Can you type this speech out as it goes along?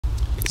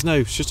There's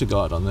no shutter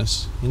guard on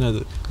this. You know,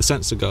 the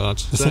sensor guard.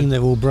 The thing they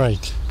will break.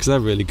 Because they're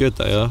really good,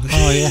 they are.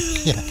 Oh, yeah,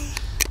 yeah.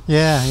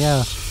 Yeah, yeah.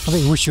 I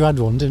think you wish you had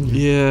one, didn't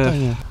you? Yeah.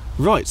 Don't you?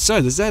 Right, so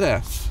the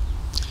ZF.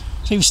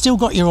 So you've still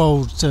got your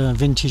old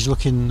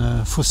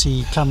vintage-looking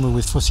fussy camera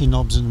with fussy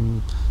knobs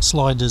and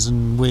sliders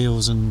and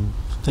wheels and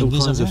things,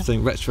 all kinds of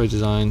things, retro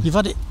design. You've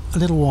had it a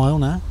little while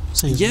now,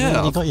 so you've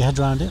really got your head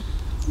around it.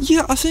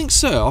 Yeah, I think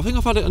so. I think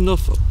I've had it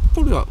enough,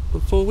 probably about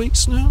 4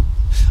 weeks now.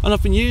 And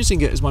I've been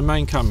using it as my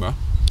main camera.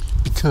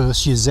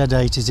 Because your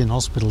Z8 is in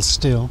hospital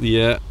still.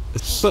 Yeah,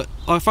 but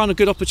I found a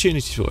good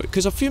opportunity for it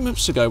because a few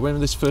months ago when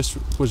this first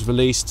was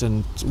released,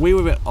 and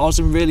I was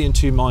really in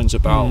two minds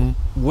about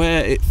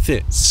where it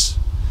fits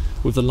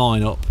with the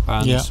lineup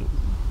and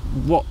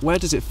where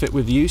does it fit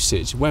with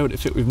usage, where would it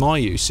fit with my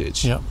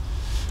usage. Yeah.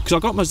 Because I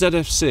got my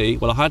ZFC,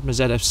 well I had my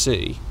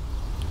ZFC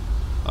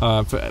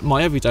for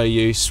my everyday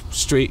use,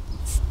 street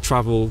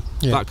travel,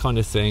 that kind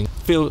of thing.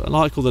 I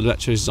like all the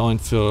electro design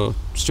for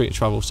street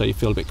travel, so you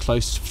feel a bit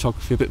close to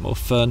photography, a bit more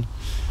fun.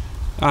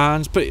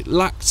 But it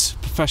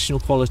lacked professional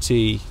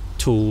quality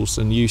tools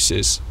and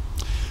uses.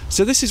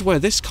 So this is where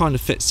this kind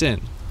of fits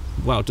in.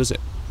 Wow, does it?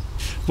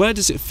 Where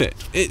does it fit?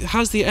 It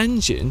has the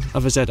engine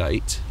of a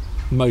Z8,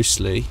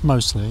 mostly.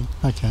 Mostly,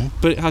 okay.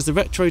 But it has the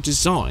retro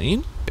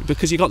design,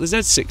 because you got the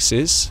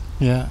Z6s.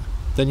 Yeah.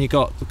 Then you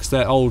got, because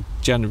they're old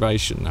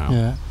generation now.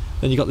 Yeah.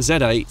 Then you got the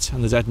Z8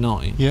 and the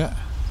Z9. Yeah.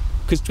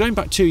 Because going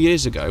back 2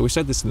 years ago, we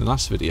said this in the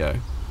last video,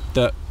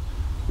 that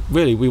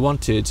really we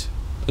wanted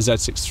a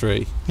Z6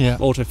 III,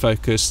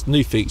 autofocus,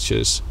 new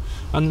features,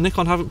 and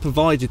Nikon haven't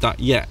provided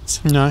that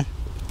yet. No.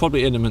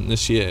 Probably imminent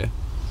this year.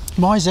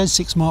 My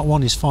Z6 Mark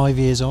I is 5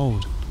 years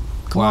old.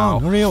 Come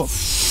on, hurry up.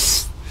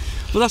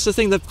 Well, that's the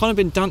thing, they've kind of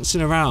been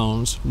dancing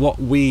around what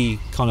we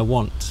kind of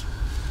want.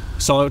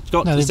 So I've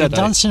got the Z8. They've been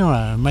dancing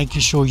around,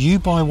 making sure you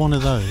buy one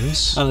of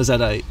those. And a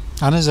Z8.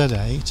 And a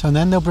Z8, and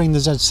then they'll bring the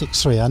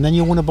Z6 III, and then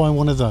you'll want to buy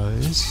one of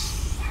those.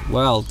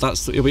 Well,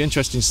 it'll be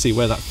interesting to see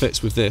where that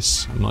fits with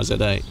this and my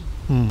Z8.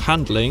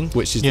 Handling,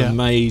 which is the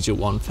major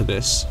one for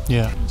this.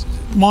 Yeah.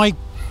 My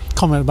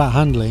comment about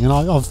handling, and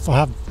I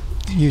have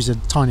used it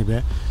a tiny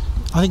bit,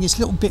 I think it's a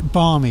little bit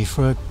balmy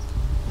for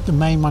the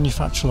main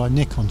manufacturer like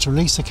Nikon to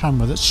release a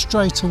camera that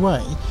straight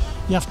away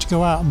you have to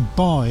go out and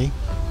buy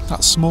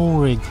that small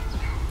rig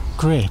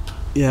grip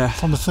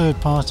from a third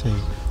party.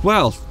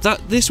 Well,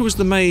 this was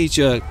the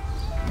major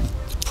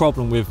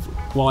problem with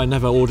why I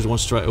never ordered one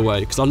straight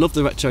away, because I love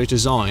the retro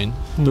design,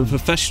 but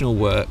professional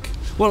work,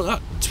 well,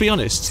 to be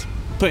honest,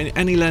 putting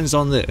any lens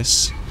on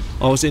this,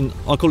 I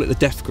call it the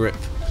death grip.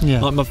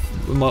 Yeah. Like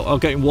I'm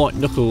getting white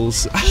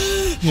knuckles.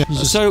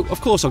 So of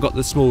course I've got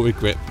the small rig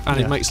grip, and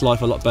it makes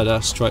life a lot better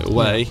straight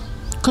away.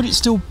 Could it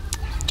still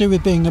do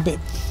with being a bit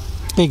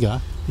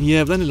bigger?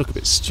 Yeah, but then it'd look a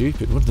bit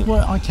stupid, wouldn't it?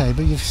 Well, okay,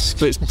 but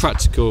it's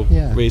practical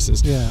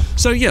reasons. Yeah.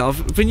 So yeah,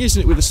 I've been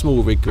using it with a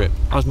small rig grip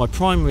as my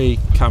primary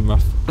camera.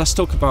 Let's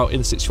talk about in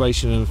the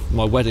situation of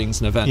my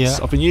weddings and events. Yeah.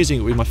 I've been using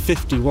it with my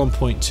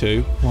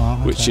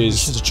 50-1.2, which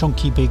is a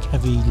chunky, big,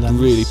 heavy lens.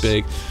 Really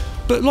big.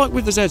 But like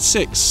with the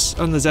Z6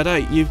 and the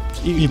Z8,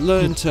 you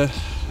learn to...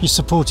 You're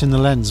supporting the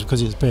lens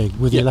because it's big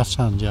with your left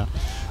hand,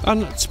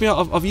 And to be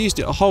honest, I've used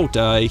it a whole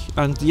day,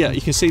 and you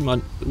can see my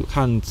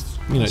hand,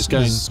 it's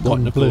going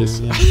white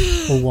knuckles. Blue,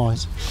 or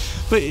white.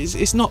 But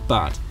it's not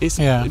bad. It's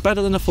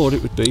better than I thought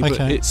it would be, but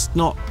it's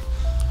not...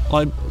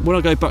 when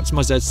I go back to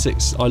my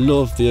Z6, I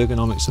love the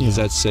ergonomics of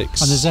the Z6.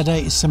 And the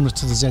Z8 is similar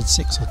to the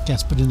Z6, I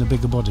guess, but in a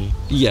bigger body.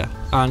 Yeah,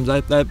 and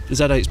the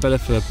Z8 is better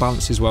for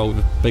balance as well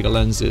with bigger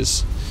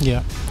lenses.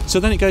 Yeah. So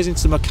then it goes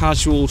into my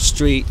casual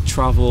street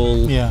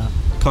travel,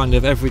 kind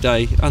of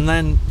everyday, and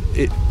then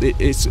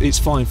it's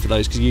fine for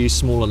those because you use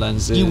smaller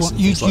lenses.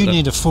 You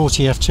need a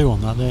 40 f2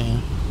 on that, don't you?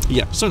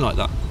 Yeah, something like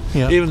that.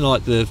 Yeah. Even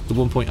like the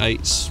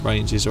 1.8s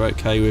ranges are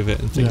okay with it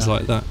and things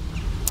like that.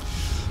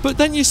 But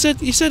then you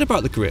said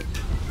about the grip,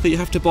 that you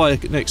have to buy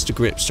an extra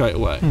grip straight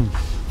away.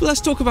 But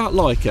let's talk about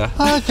Leica.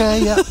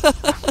 Okay, yeah.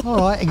 All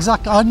right,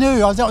 exactly. I knew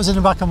that was in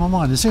the back of my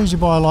mind. As soon as you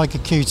buy a Leica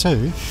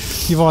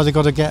Q2, you've either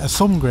got to get a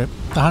thumb grip,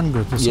 the hand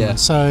grip or something. Yeah.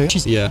 So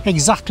it's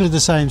exactly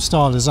the same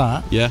style as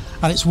that. Yeah.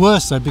 And it's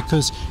worse though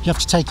because you have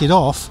to take it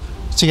off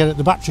to get at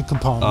the battery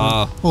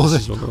compartment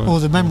or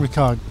the memory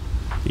card.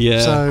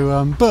 Yeah.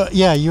 So, but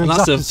yeah, you're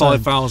exactly the same.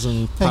 That's a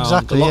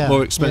 £5,000, a lot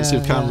more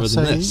expensive camera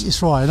than this.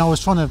 It's right, and I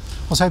was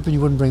hoping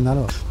you wouldn't bring that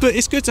up. But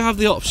it's good to have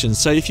the option.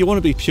 So if you want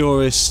to be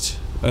purist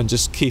and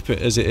just keep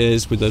it as it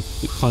is with the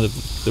kind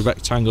of the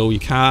rectangle, you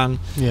can,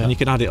 and you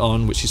can add it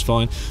on, which is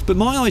fine. But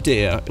my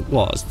idea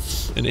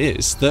was, and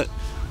is, that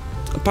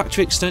a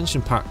battery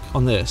extension pack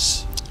on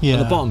this. On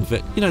the bottom of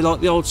it,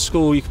 like the old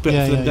school, you could put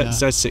for the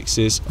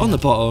Z6s on the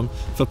bottom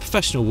for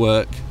professional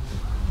work,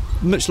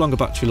 much longer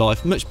battery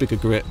life, much bigger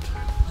grip.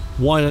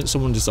 Why don't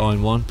someone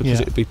design one? Because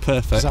it would be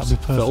perfect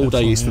for all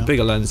day use, for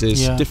bigger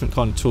lenses, different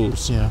kind of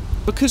tools. Yeah.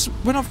 Because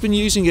when I've been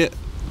using it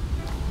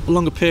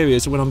longer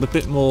periods, when I'm a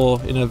bit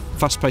more in a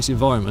fast-paced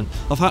environment,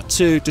 I've had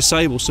to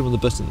disable some of the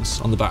buttons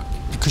on the back.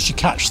 because you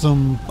catch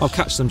them. I'll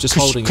catch them just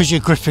holding it. Because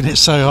you're gripping it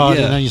so hard,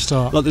 Yeah. and then you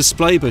start. Like the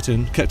display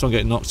button kept on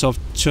getting knocked, so I've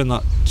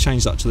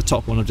changed that to the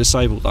top one. I've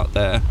disabled that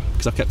there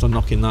because I kept on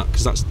knocking that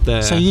because that's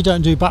there. So you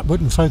don't do back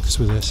button focus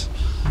with this?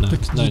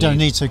 No, you don't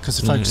need to because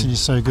the focusing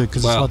is so good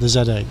because it's like the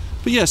Z8.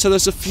 But yeah, so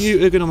there's a few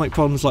ergonomic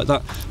problems like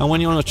that, and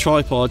when you're on a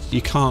tripod,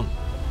 you can't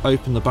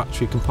open the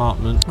battery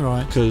compartment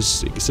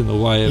because it's in the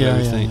way of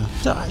everything.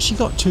 It's actually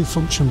got 2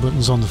 function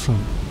buttons on the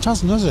front. It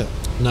hasn't, has it?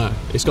 No,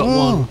 it's got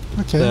one.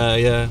 Okay. There,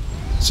 yeah.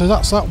 So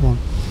that's that one.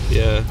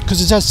 Yeah.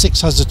 Because the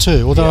Z6 has the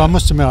 2, although I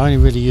must admit I only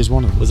really use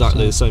one of them.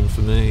 Exactly the same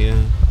for me,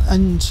 yeah.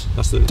 And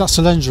that's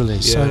the lens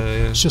release, so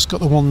it's just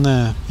got the one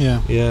there,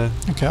 yeah.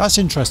 Okay, that's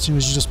interesting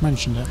as you just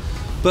mentioned it.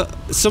 But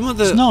some of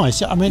the... It's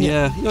nice, I mean,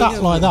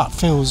 that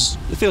feels...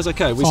 It feels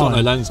okay, we've got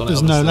no lens on it.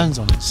 There's no lens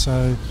on it,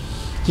 so...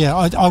 Yeah,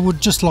 I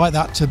would just like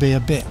that to be a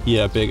bit...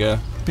 Yeah, bigger.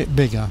 Bit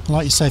bigger.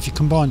 Like you say, if you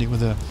combined it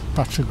with a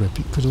battery grip,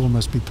 it could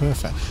almost be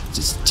perfect. It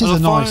is a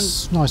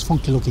nice,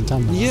 funky looking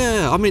camera.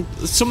 Yeah, I mean,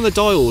 some of the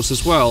dials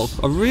as well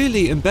are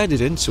really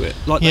embedded into it.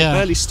 Like, they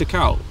barely stick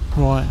out.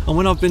 Right. And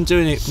when I've been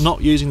doing it,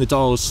 not using the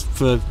dials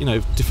for,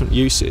 different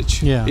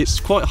usage, it's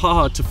quite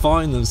hard to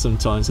find them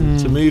sometimes and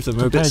to move them.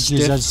 They're a bit stiff.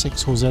 Compared to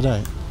Z6 or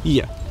Z8?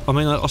 Yeah. I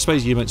mean, I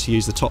suppose you're meant to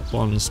use the top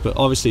ones, but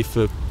obviously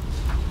for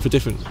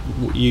different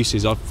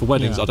uses, for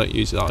weddings I don't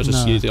use it. I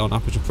just use it on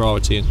aperture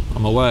priority and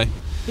I'm away.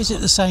 Is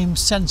it the same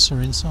sensor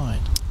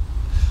inside?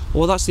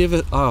 Well, that's the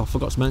other... Oh, I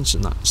forgot to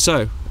mention that.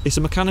 So, it's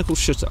a mechanical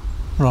shutter.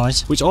 Right.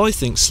 Which I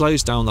think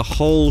slows down the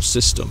whole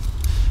system.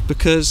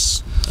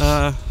 Because...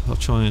 I'll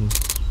try and...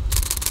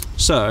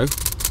 So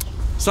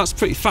that's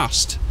pretty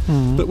fast.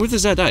 But with the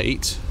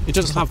Z8, it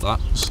doesn't have that.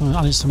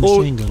 And it's a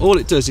machine gun. All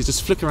it does is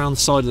just flick around the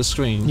side of the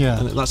screen,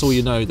 and that's all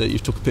you know that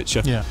you've took a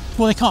picture. Yeah.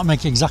 Well, they can't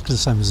make it exactly the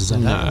same as a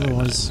Z8. No,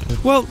 otherwise. No.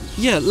 Well,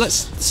 yeah.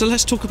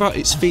 Let's talk about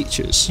its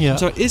features. Yeah.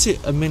 So, is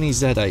it a mini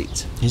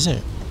Z8? Is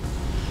it?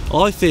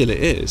 I feel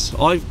it is. The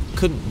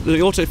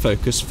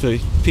autofocus for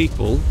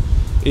people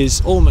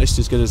is almost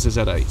as good as the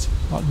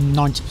Z8. Like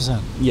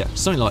 90%. Yeah,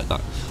 something like that.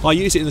 I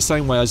use it in the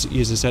same way as I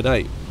use the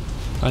Z8.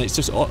 And it's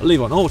just leave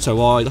it on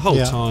auto eye the whole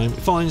time. It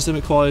finds them,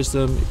 acquires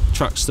them, it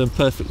tracks them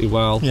perfectly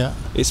well. Yeah.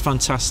 It's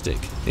fantastic.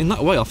 In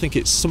that way, I think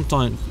it's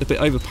sometimes a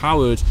bit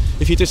overpowered.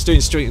 If you're just doing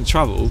street and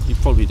travel, you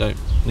probably don't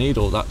need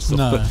all that stuff.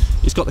 No. But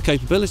it's got the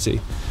capability.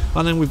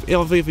 And then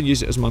I've even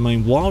used it as my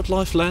main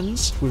wildlife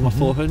lens with my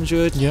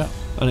 400. Yeah.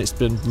 And it's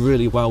been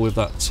really well with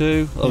that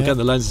too. Again,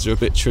 the lenses are a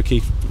bit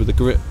tricky with the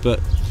grip, but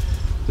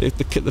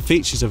the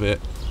features of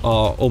it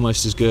are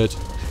almost as good.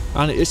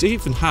 And it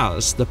even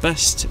has the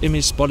best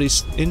in-body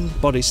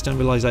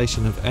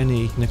stabilisation of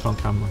any Nikon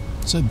camera.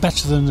 So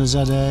better than the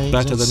Z8,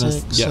 better Z6,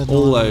 than Z9.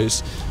 all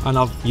those. And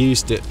I've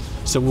used it.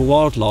 So with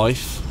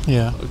wildlife,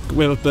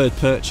 with a bird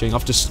perching,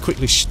 I've just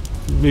quickly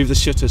moved the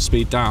shutter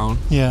speed down.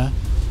 Yeah.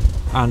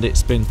 And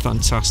it's been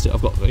fantastic.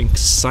 I've got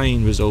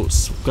insane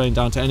results going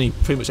down to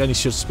pretty much any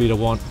shutter speed I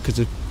want, because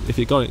if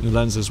you got it in the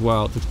lens as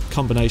well, the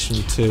combination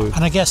of the two.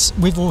 And I guess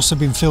we've also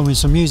been filming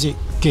some music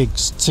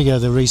gigs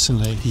together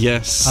recently.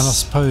 Yes. And I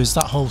suppose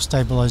that whole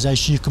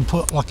stabilisation, you can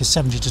put like a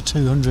 70 to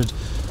 200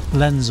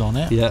 lens on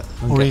it,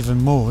 or even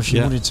more if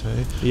you wanted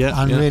to,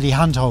 and really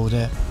handhold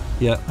it,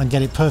 and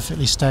get it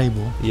perfectly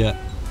stable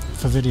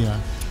for video.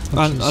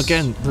 And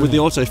again, brilliant. With the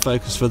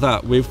autofocus for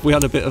that, we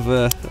had a bit of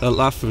a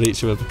laugh with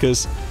each other,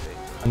 because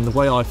and the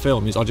way I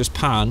film is I just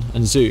pan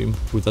and zoom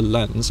with the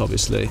lens,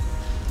 obviously,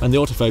 and the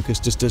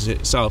autofocus just does it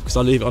itself, because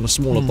I leave it on a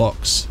smaller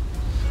box,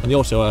 and the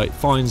auto eye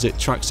finds it,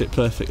 tracks it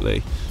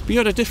perfectly. But you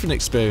had a different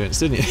experience,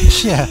 didn't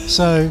you? Yeah,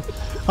 so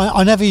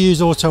I never use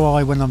auto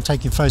eye when I'm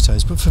taking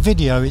photos, but for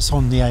video it's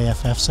on the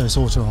AFF, so it's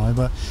auto eye.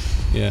 But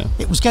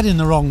it was getting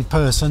the wrong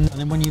person,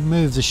 and then when you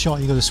move the shot,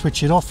 you got to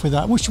switch it off with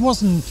that, which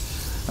wasn't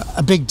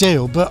a big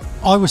deal. But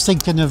I was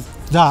thinking of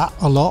that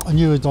a lot, and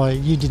you were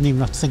like, you didn't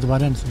even have to think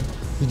about anything.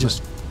 You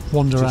just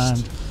wander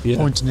around,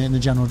 pointing it in the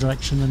general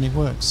direction, and it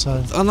works.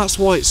 So, and that's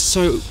why it's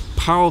so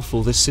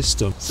powerful, this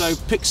system. So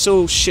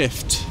pixel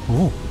shift.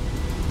 Ooh.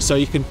 So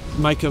you can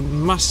make a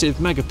massive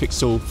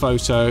megapixel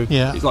photo.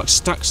 It like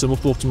stacks them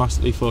up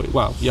automatically for you.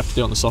 Well, you have to do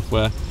it on the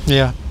software.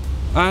 Yeah.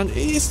 And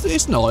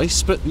it's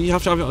nice, but you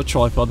have to have it on a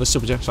tripod. The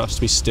subject has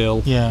to be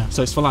still. Yeah.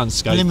 So it's for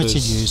landscape.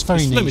 Limited use, very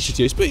niche. Limited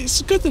use, but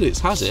it's good that it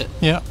has it.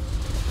 Yeah.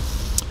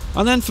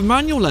 And then for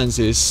manual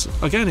lenses,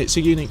 again, it's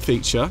a unique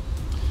feature.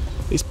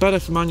 It's better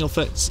for manual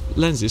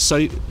lenses, so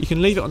you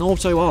can leave it on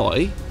auto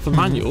eye for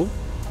manual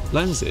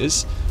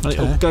lenses, and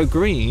it'll go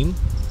green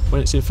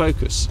when it's in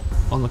focus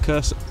on the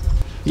cursor.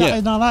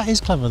 Now that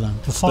is clever then.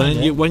 To find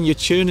it. When you're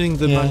tuning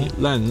the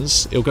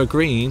lens, it'll go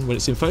green when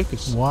it's in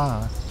focus.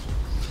 Wow.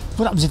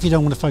 What happens if you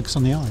don't want to focus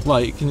on the eye?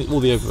 Well, you can all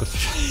the other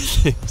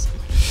things.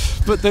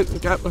 But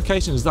the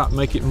applications that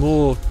make it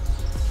more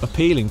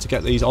appealing to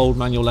get these old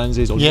manual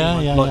lenses, or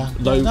low.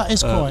 That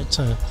is quite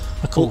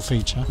a cool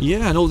feature.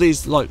 Yeah, and all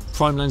these like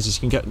prime lenses, you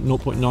can get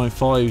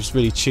 0.95s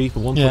really cheap,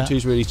 and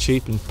 1.2s really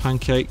cheap, and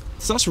pancake.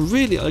 So that's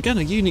really, again,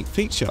 a unique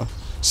feature.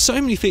 So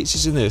many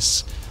features in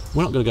this.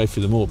 we're not going to go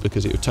through them all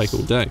because it would take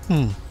all day.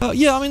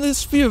 Yeah, I mean,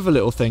 there's a few other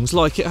little things,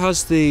 like it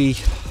has the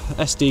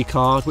SD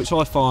card, which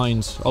I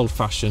find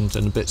old-fashioned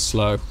and a bit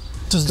slow.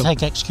 Doesn't take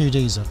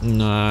XQDs up.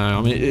 No,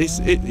 I mean,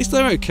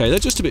 they're okay. They're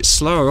just a bit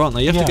slower, aren't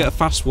they? You have to get a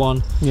fast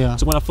one. Yeah.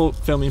 So when I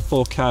film in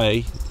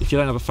 4K, if you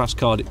don't have a fast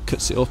card, it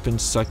cuts it up into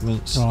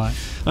segments. Right.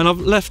 And I've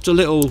left a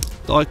little,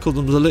 I call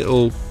them the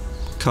little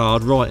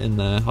card right in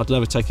there. I'd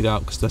never take it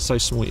out because they're so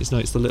small. It's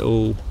the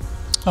little...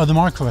 Oh, the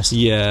micro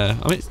SD. Yeah,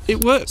 I mean,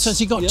 it works. So has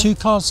he got 2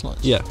 card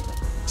slots? Yeah.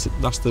 So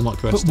that's the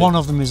micro SD. But one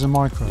of them is a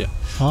micro? Yeah.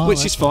 Oh,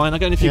 which is fine.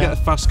 Again, if you get a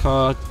fast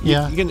card,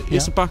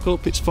 it's a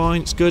backup, it's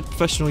fine, it's good,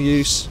 professional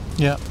use.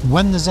 Yeah.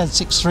 When the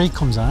Z6 III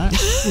comes out,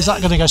 is that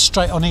going to go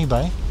straight on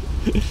eBay?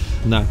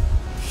 No.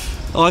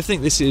 I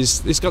think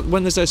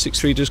when the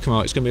Z6 III does come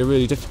out, it's going to be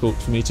really difficult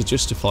for me to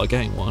justify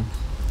getting one.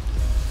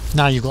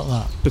 Now you've got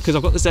that. Because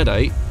I've got the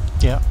Z8.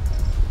 Yeah.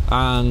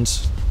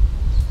 And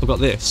I've got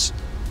this.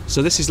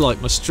 So this is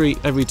like my street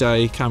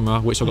everyday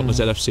camera, which I've got my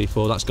ZFC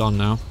for. That's gone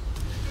now.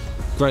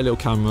 Great little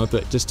camera,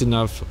 but just didn't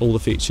have all the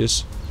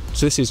features.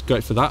 So this is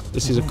great for that.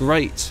 This is a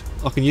great,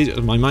 I can use it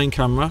as my main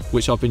camera,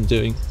 which I've been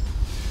doing.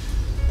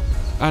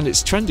 And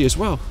it's trendy as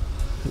well.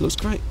 It looks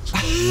great.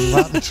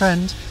 About the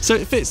trend. So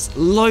it fits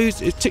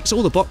loads, it ticks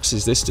all the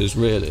boxes, this does,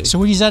 really. So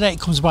when your Z8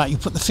 comes back, you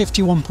put the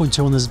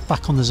 51.2 on the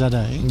back on the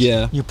Z8.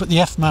 Yeah. You put the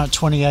F-mount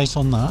 28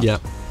 on that. Yeah.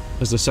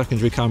 As the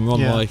secondary camera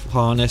on my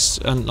harness,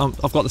 and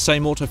I've got the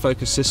same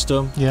autofocus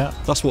system. Yeah.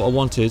 That's what I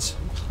wanted.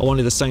 I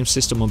wanted the same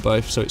system on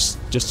both, so it's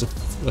just a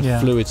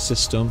fluid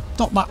system.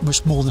 Not that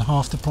much more than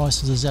half the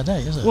price of the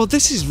Z8, is it? Well,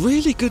 this is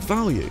really good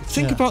value.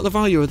 Think about the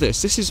value of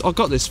this. I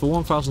got this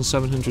for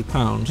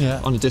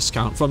 £1,700 on a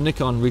discount from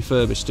Nikon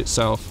refurbished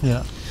itself.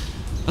 Yeah.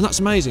 And that's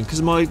amazing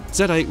because my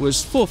Z8 was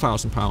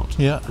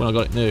 £4,000 when I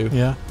got it new.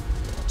 Yeah.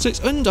 So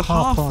it's under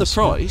half the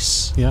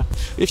price. Yeah.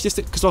 If you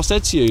think, because I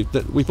said to you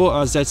that we bought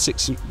our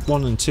Z6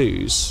 1 and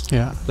 2s.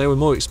 Yeah. They were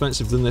more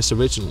expensive than this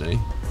originally.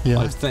 Yeah.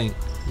 I think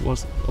it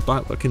was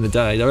about back in the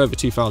day. They were over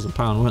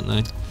 £2,000, weren't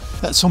they?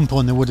 At some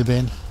point they would have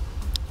been.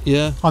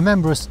 Yeah. I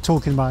remember us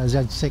talking about a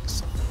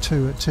Z6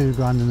 2 at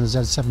 £2,000 and a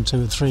Z7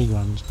 2 at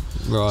 £3,000.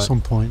 Right. At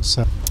some point.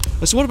 So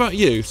what about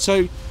you?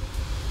 So.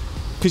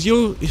 Because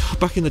you're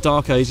back in the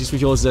dark ages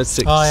with your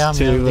Z6 I am,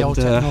 too, the old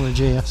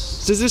technology,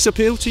 yes. Does this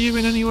appeal to you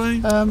in any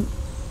way?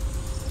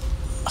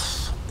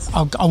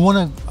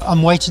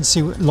 I'm waiting to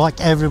see, like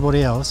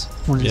everybody else,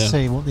 wanted to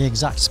see what the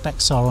exact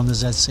specs are on the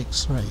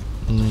Z6 III.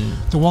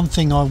 The one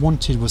thing I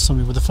wanted was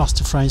something with a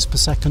faster frames per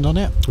second on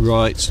it.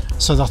 Right.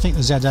 So I think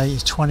the Z8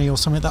 is 20 or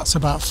something, that's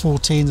about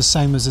 14, the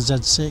same as the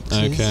Z6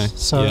 is.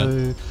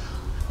 So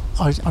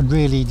I'd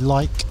really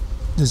like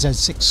the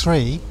Z6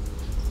 III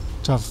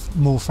to have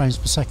more frames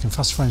per second,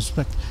 faster frames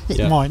per second.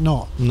 It might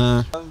not.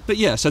 No. But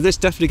yeah, so this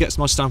definitely gets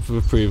my stamp of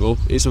approval.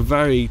 It's a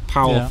very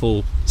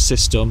powerful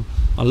system.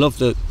 I love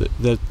the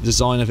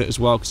design of it as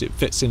well because it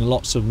fits in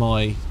lots of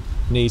my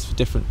needs for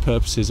different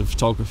purposes of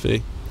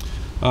photography.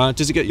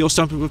 Does it get your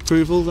stamp of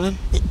approval then?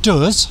 It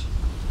does.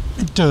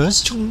 It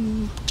does.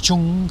 Chung,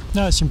 chung.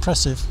 No, it's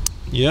impressive.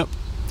 Yep.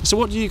 So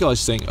what do you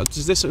guys think?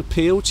 Does this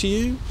appeal to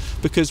you?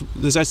 Because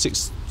the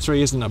Z6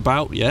 III isn't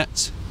about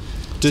yet.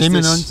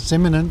 It's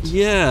imminent.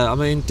 Yeah, I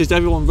mean, did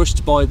everyone rush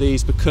to buy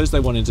these because they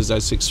wanted a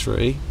Z6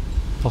 III?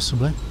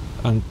 Possibly.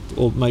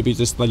 Or maybe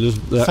just they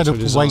love the fed up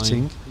design.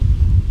 waiting.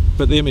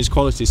 But the image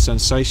quality is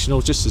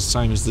sensational, just the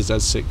same as the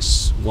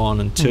Z6 1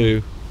 and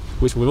 2,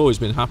 which we've always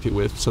been happy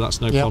with, so that's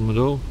no problem at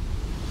all.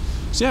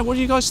 So yeah, what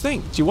do you guys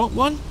think? Do you want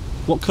one?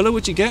 What colour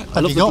would you get?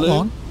 Have you got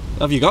one?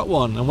 Have you got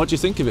one? And what do you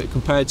think of it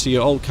compared to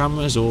your old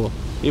cameras or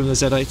even the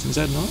Z8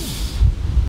 and Z9?